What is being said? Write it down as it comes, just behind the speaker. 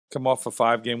come off a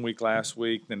 5-game week last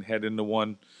week, then head into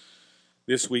one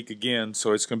this week again.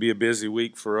 So it's going to be a busy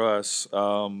week for us. A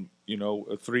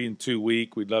 3-2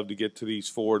 week. We'd love to get to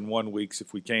these 4-1 weeks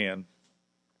if we can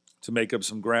to make up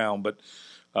some ground. But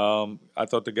I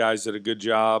thought the guys did a good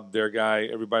job. Their guy,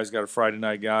 everybody's got a Friday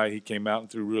night guy. He came out and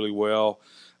threw really well.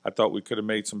 I thought we could have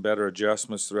made some better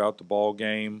adjustments throughout the ball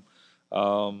game.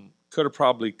 Could have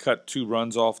probably cut 2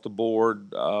 runs off the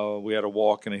board. We had a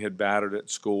walk and a hit batter that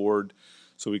scored,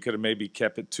 so we could have maybe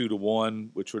kept it 2-1,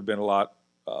 which would have been a lot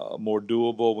more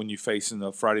doable when you're facing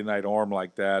a Friday night arm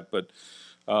like that. But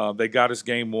they got us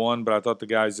game 1, but I thought the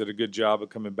guys did a good job of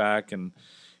coming back and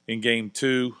in game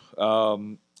 2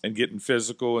 and getting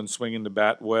physical and swinging the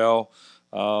bat well.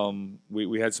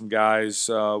 We had some guys,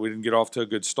 we didn't get off to a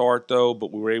good start though,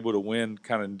 but we were able to win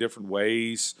kind of in different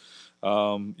ways.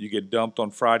 You get dumped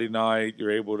on Friday night,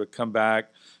 you're able to come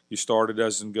back. Your starter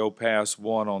doesn't go past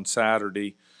 1 on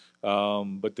Saturday,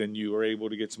 but then you were able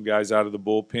to get some guys out of the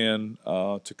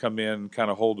bullpen to come in and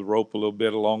kind of hold the rope a little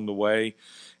bit along the way.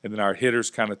 And then our hitters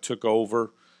kind of took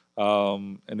over.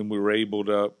 And then we were able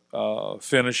to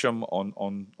finish them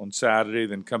on Saturday,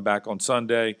 then come back on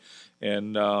Sunday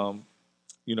and,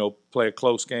 play a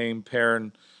close game.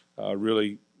 Perrin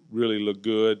really looked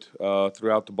good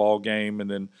throughout the ball game. And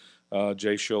then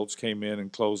Jay Schultz came in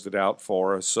and closed it out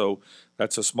for us. So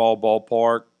that's a small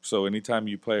ballpark. So anytime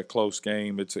you play a close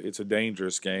game, it's a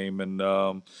dangerous game. And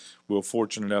we were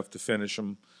fortunate enough to finish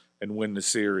them and win the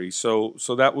series. So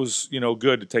that was,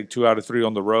 good to take 2 out of 3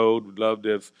 on the road. We'd love to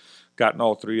have gotten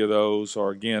all 3 of those, or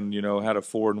again, had a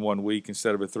 4-1 week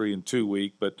instead of a 3-2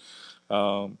 week. But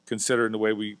considering the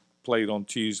way we played on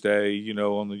Tuesday,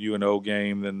 on the UNO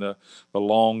game, then the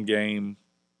long game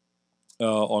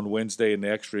on Wednesday and the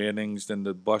extra innings, then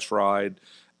the bus ride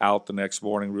out the next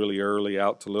morning really early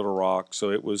out to Little Rock.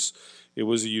 So it was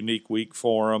a unique week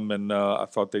for them, and I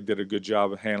thought they did a good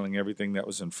job of handling everything that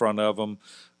was in front of them.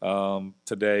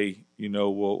 Today,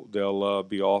 they'll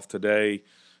be off today,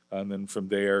 and then from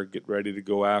there get ready to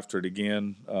go after it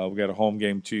again. We got a home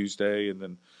game Tuesday, and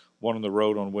then one on the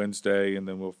road on Wednesday, and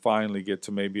then we'll finally get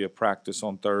to maybe a practice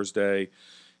on Thursday,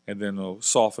 and then it'll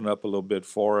soften up a little bit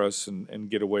for us and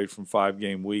get away from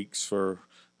 5-game weeks.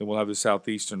 Then we'll have the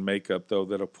Southeastern makeup, though,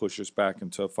 that'll push us back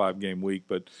into a 5-game week.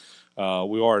 But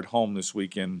we are at home this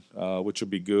weekend, which will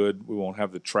be good. We won't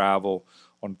have the travel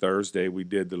on Thursday. We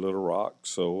did the Little Rock.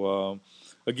 So,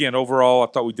 again, overall, I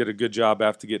thought we did a good job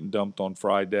after getting dumped on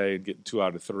Friday and getting 2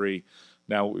 out of 3.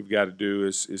 Now what we've got to do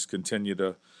is continue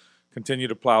to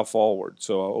plow forward.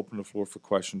 So I'll open the floor for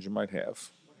questions you might have.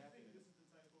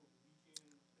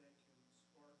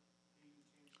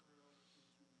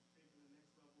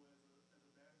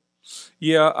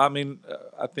 Yeah, I mean,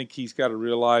 I think he's got to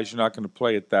realize you're not going to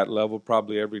play at that level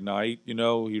probably every night.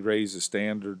 He raised the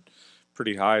standard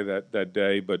pretty high that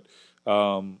day, but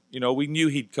we knew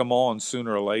he'd come on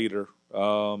sooner or later.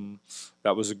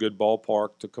 That was a good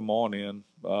ballpark to come on in.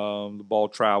 The ball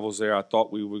travels there. I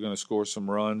thought we were going to score some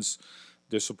runs.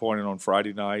 Disappointed on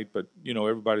Friday night, but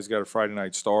everybody's got a Friday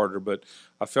night starter. But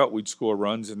I felt we'd score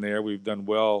runs in there. We've done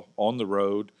well on the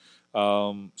road.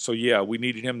 So yeah, we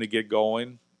needed him to get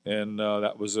going. And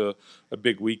that was a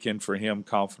big weekend for him,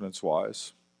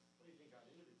 confidence-wise.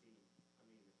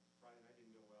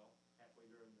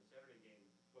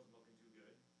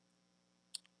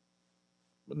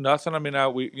 Nothing. I mean, the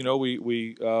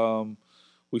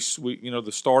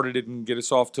starter didn't get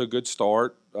us off to a good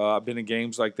start. I've been in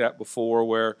games like that before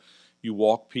where you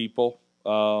walk people.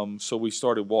 So we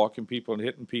started walking people and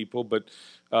hitting people, but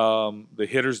the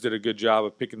hitters did a good job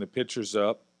of picking the pitchers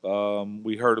up.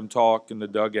 We heard them talk in the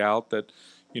dugout that,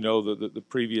 the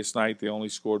previous night they only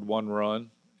scored 1 run,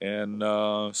 and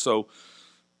so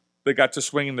they got to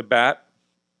swinging the bat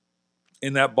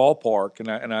in that ballpark,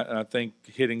 and I think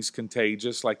hitting's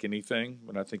contagious like anything,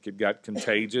 and I think it got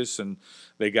contagious, and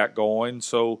they got going.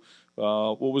 So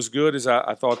what was good is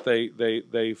I thought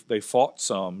they fought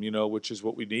some, which is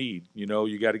what we need.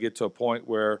 You got to get to a point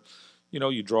where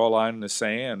you draw a line in the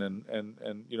sand and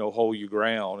hold your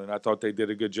ground. And I thought they did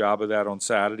a good job of that on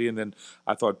Saturday. And then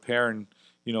I thought Perrin,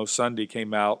 Sunday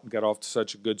came out and got off to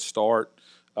such a good start.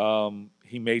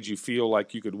 He made you feel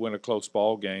like you could win a close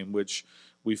ball game, which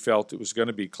we felt it was going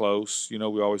to be close. We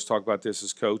always talk about this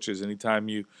as coaches. Anytime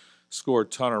you score a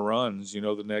ton of runs,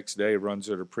 the next day runs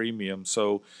at a premium.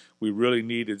 So we really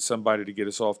needed somebody to get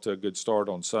us off to a good start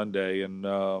on Sunday. And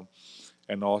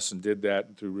Austin did that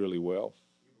and threw really well.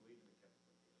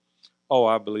 Oh,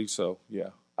 I believe so. Yeah,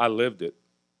 I lived it.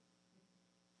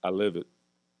 I live it.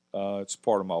 It's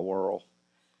part of my world.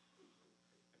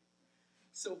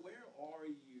 So where are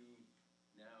you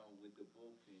now with the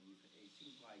bullpen? It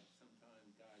seems like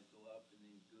sometimes guys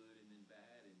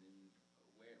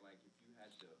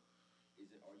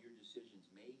Is it, are your decisions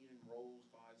made in roles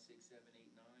 5, 6, 7,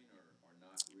 8, 9, or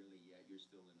not really yet? You're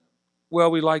still in a. Well,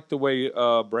 we like the way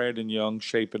Brandon Young's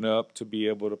shaping up to be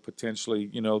able to potentially,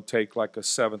 take like a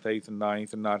seventh, eighth, and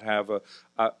ninth, and not have a.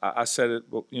 I said it,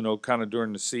 kind of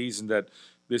during the season that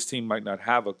this team might not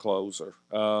have a closer,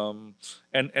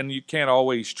 and you can't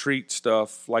always treat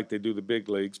stuff like they do the big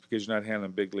leagues because you're not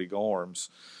handling big league arms.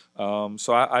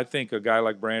 So I think a guy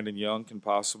like Brandon Young can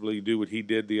possibly do what he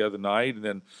did the other night, and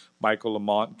then Michael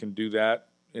Lamont can do that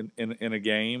in a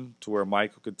game to where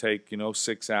Michael could take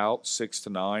 6 outs, 6 to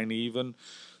 9 even.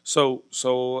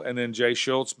 And then Jay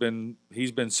Schultz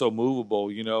he's been so movable.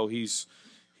 He's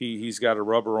got a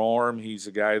rubber arm. He's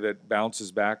a guy that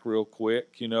bounces back real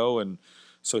quick. And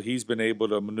so he's been able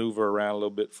to maneuver around a little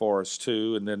bit for us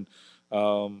too. And then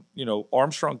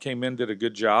Armstrong came in, did a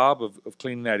good job of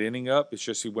cleaning that inning up. It's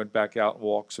just he went back out and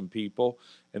walked some people.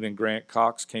 And then Grant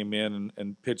Cox came in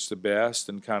and pitched the best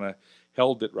and kind of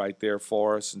held it right there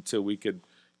for us until we could,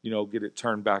 get it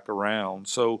turned back around.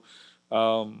 So,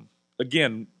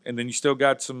 again, and then you still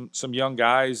got some young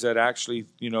guys that actually,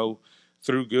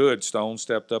 threw good. Stone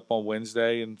stepped up on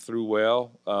Wednesday and threw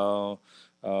well.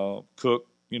 Cook,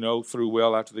 threw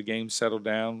well after the game settled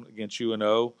down against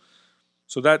UNO.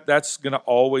 So that's going to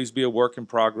always be a work in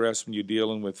progress when you're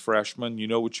dealing with freshmen. You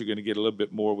know what you're going to get a little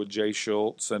bit more with Jay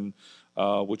Schultz and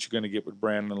what you're going to get with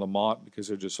Brandon Lamont because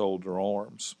they're just older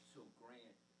arms. So Grant,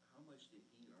 how much did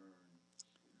he earn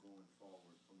going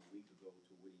forward from a week ago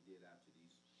to what he did after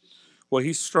these? This week? Well,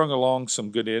 he's strung along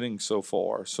some good innings so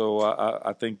far, so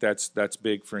I think that's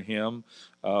big for him.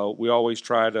 We always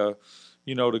try to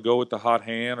to go with the hot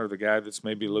hand or the guy that's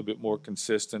maybe a little bit more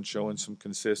consistent, showing some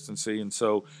consistency. And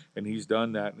he's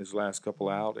done that in his last couple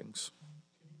outings.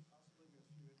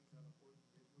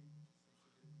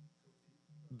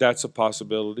 That's a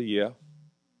possibility, yeah.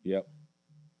 Yep.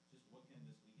 Just what can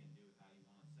this weekend do with how you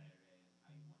won on Saturday and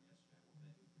how you won yesterday?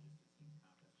 What can that do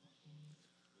for just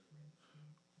the team's confidence going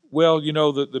forward? Well,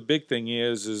 the big thing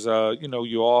is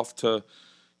you off to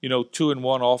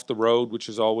 2-1 off the road, which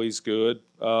is always good.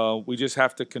 We just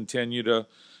have to continue to,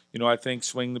 I think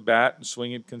swing the bat and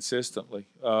swing it consistently.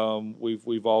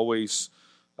 We've always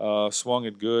swung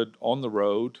it good on the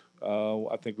road.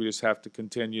 I think we just have to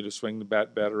continue to swing the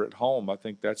bat better at home. I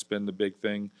think that's been the big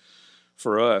thing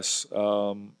for us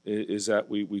is that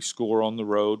we score on the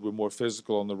road. We're more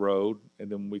physical on the road,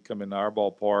 and then when we come into our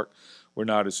ballpark, we're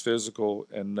not as physical.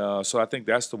 And so I think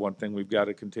that's the one thing we've got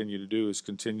to continue to do is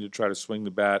continue to try to swing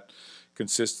the bat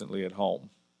consistently at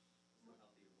home.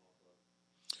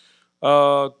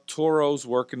 Toro's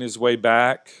working his way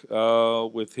back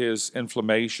with his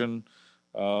inflammation.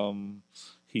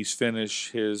 He's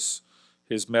finished his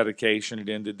medication. It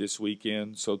ended this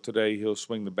weekend, so today he'll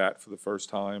swing the bat for the first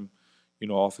time,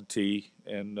 off a tee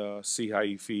and see how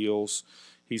he feels.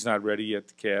 He's not ready yet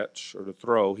to catch or to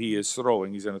throw. He is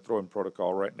throwing. He's in a throwing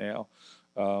protocol right now,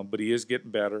 but he is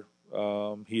getting better.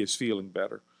 He is feeling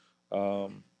better.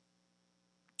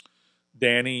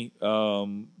 Danny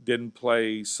didn't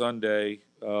play Sunday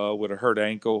with a hurt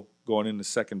ankle going into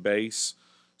second base,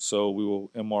 so we will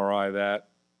MRI that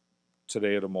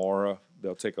today or tomorrow.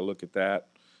 They'll take a look at that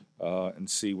and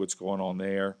see what's going on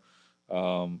there.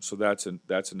 So that's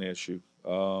an issue.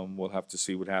 We'll have to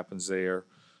see what happens there.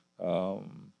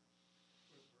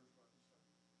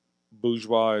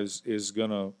 Bourgeois is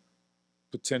going to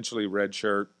potentially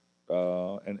redshirt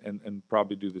and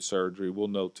probably do the surgery. We'll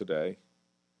know today.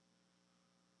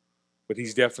 But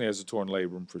he's definitely has a torn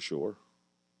labrum for sure.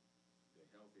 The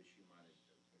health issue might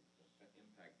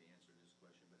impact the answer to this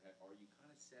question, but are you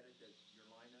kind of set at your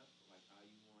lineup, like how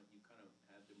you want? You kind of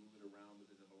had to move it around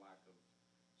because of a lack of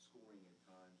scoring at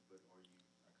times, but are you?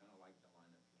 I kind of like the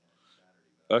lineup you had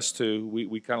Saturday. Us too.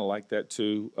 We kind of like that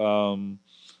too.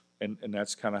 And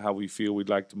that's kind of how we feel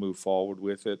we'd like to move forward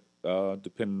with it,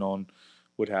 depending on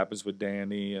what happens with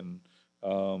Danny. And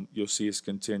you'll see us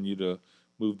continue to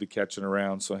move the catching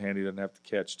around so Handy doesn't have to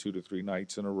catch 2 to 3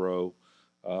 nights in a row.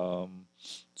 But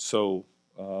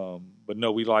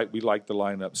no, we like the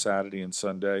lineup Saturday and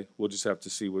Sunday. We'll just have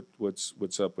to see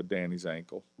what's up with Danny's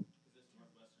ankle.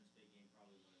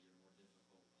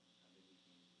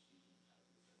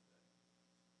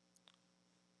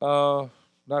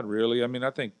 Not really. I mean, I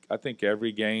think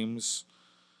every game's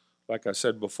like I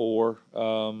said before.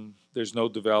 There's no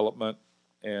development,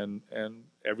 and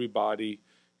everybody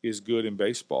is good in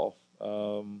baseball.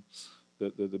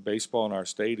 The baseball in our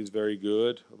state is very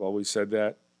good. I've always said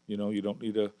that. You don't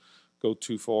need to go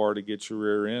too far to get your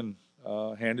rear end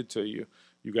handed to you.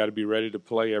 You got to be ready to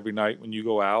play every night when you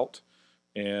go out,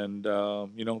 and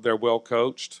they're well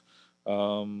coached.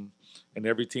 And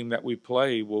every team that we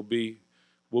play will be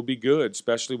we'll be good,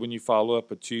 especially when you follow up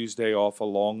a Tuesday off a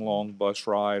long bus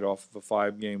ride off of a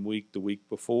 5 game week the week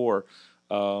before.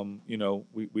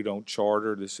 We don't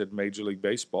charter. This at Major League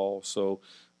Baseball, so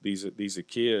these are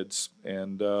kids,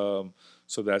 and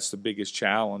so that's the biggest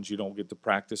challenge. You don't get to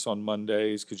practice on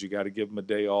Mondays because you got to give them a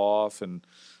day off, and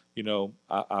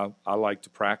I like to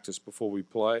practice before we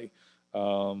play,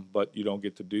 but you don't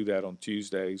get to do that on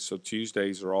Tuesdays. So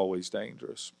Tuesdays are always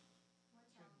dangerous.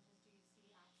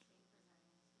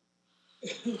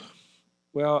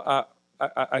 Well,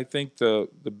 I think the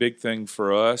big thing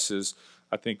for us is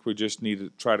I think we just need to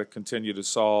try to continue to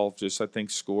solve I think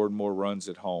scoring more runs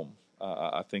at home.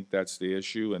 I think that's the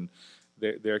issue, and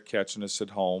they're catching us at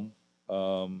home.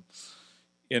 Um,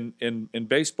 in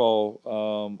baseball,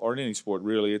 or in any sport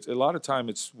really, it's a lot of time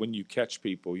it's when you catch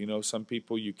people. Some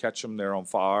people you catch them, they're on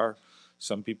fire.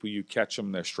 Some people you catch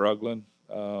them, they're struggling.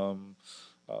 A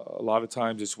lot of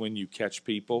times it's when you catch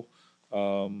people.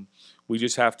 We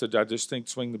just have to. I just think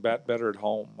swing the bat better at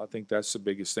home. I think that's the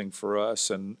biggest thing for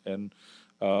us, and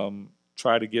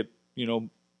try to get.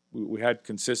 We had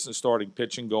consistent starting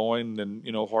pitching going,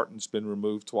 and Harton's been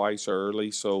removed twice early,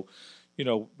 so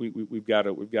we've got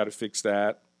to fix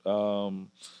that. And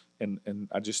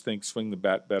I just think swing the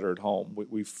bat better at home.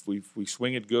 We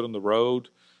swing it good on the road.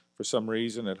 For some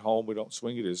reason, at home we don't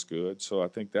swing it as good. So I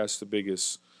think that's the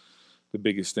biggest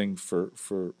thing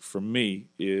for me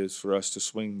is for us to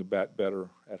swing the bat better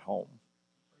at home.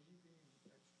 Are you being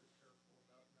extra careful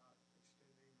about not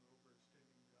extending or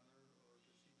overextending Gunner, or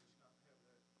does he just not have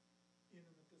that in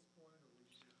him at this point, or would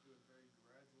you just do it very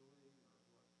gradually, or what?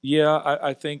 Yeah,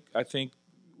 I think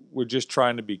we're just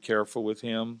trying to be careful with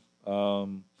him,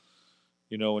 and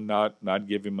not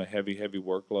give him a heavy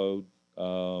workload.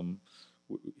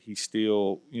 He's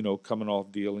still coming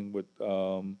off dealing with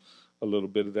a little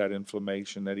bit of that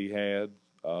inflammation that he had.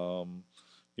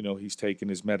 He's taking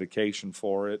his medication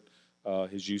for it.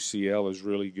 His UCL is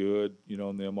really good, in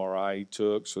the MRI he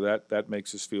took, so that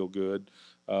makes us feel good.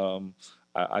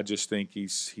 I just think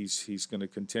he's going to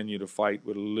continue to fight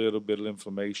with a little bit of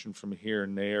inflammation from here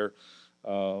and there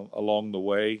along the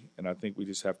way, and I think we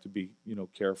just have to be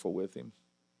careful with him.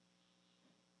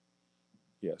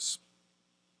 Yes.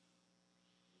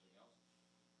 Anything else?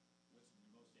 What's the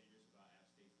most dangerous about App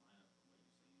State's lineup from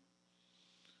what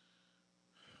you've seen?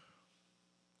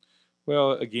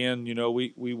 Well, again,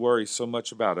 we worry so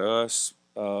much about us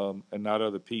and not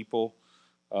other people.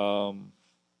 Um,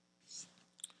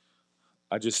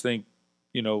 I just think,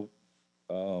 you know,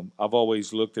 I've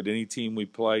always looked at any team we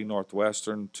play,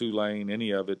 Northwestern, Tulane,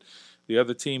 any of it. The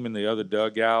other team in the other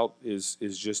dugout is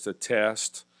just a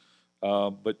test,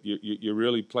 but you're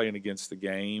really playing against the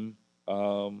game.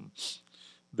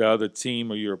 The other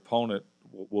team or your opponent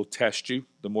will test you.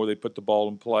 The more they put the ball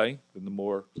in play, then the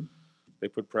more they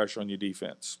put pressure on your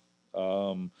defense.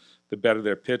 The better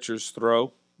their pitchers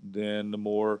throw, then the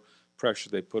more pressure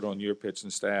they put on your pitching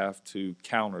staff to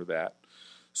counter that.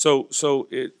 So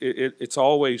it's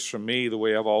always, for me, the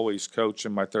way I've always coached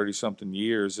in my 30-something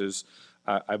years is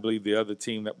I believe the other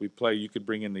team that we play, you could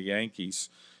bring in the Yankees.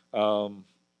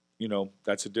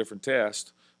 That's a different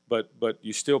test, but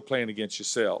you're still playing against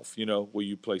yourself. Will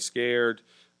you play scared?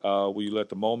 Will you let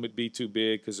the moment be too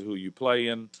big because of who you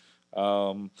playing?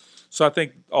 So I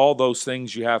think all those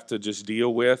things you have to just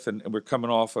deal with, and we're coming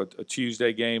off a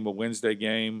Tuesday game, a Wednesday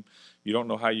game. You don't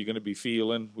know how you're going to be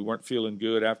feeling. We weren't feeling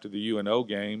good after the UNO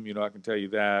game, I can tell you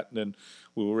that. And then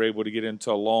we were able to get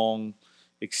into a long,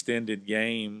 extended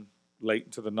game late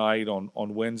into the night on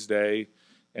Wednesday,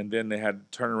 and then they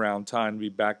had turnaround time to be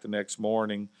back the next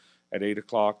morning at 8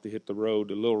 o'clock to hit the road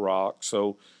to Little Rock.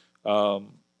 So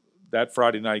that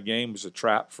Friday night game was a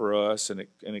trap for us, and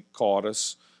it caught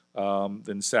us.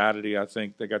 Then Saturday, I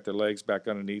think they got their legs back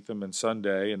underneath them, and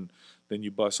Sunday, and then you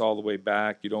bus all the way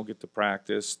back. You don't get to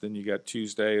practice. Then you got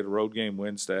Tuesday, the road game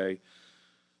Wednesday.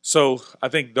 So I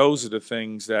think those are the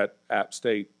things that App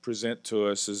State present to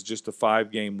us as just a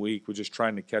 5-game week. We're just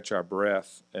trying to catch our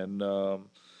breath. And so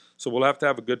we'll have to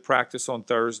have a good practice on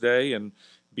Thursday and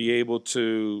be able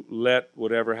to let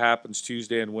whatever happens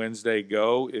Tuesday and Wednesday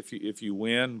go. If you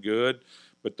win, good.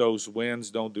 But those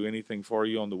wins don't do anything for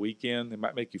you on the weekend. They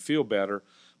might make you feel better,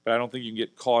 but I don't think you can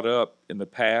get caught up in the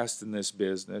past in this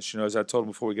business. As I told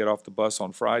them before we get off the bus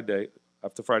on Friday,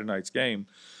 after Friday night's game,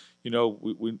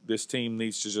 this team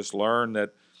needs to just learn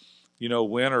that,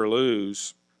 win or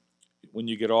lose, when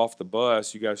you get off the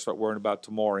bus, you got to start worrying about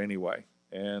tomorrow anyway.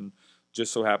 And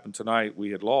just so happened tonight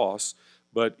we had lost,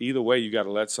 but either way, you got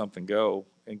to let something go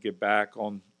and get back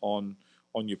on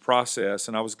your process.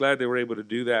 And I was glad they were able to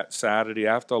do that Saturday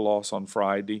after a loss on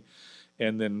Friday,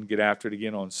 and then get after it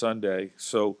again on Sunday.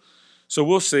 So So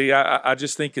we'll see. I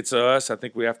just think it's us. I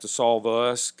think we have to solve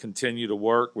us, continue to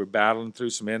work. We're battling through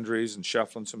some injuries and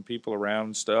shuffling some people around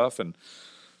and stuff, and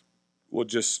we'll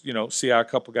just, see how a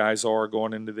couple guys are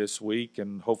going into this week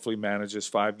and hopefully manage this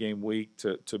 5-game week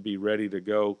to be ready to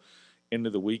go into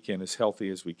the weekend as healthy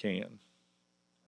as we can.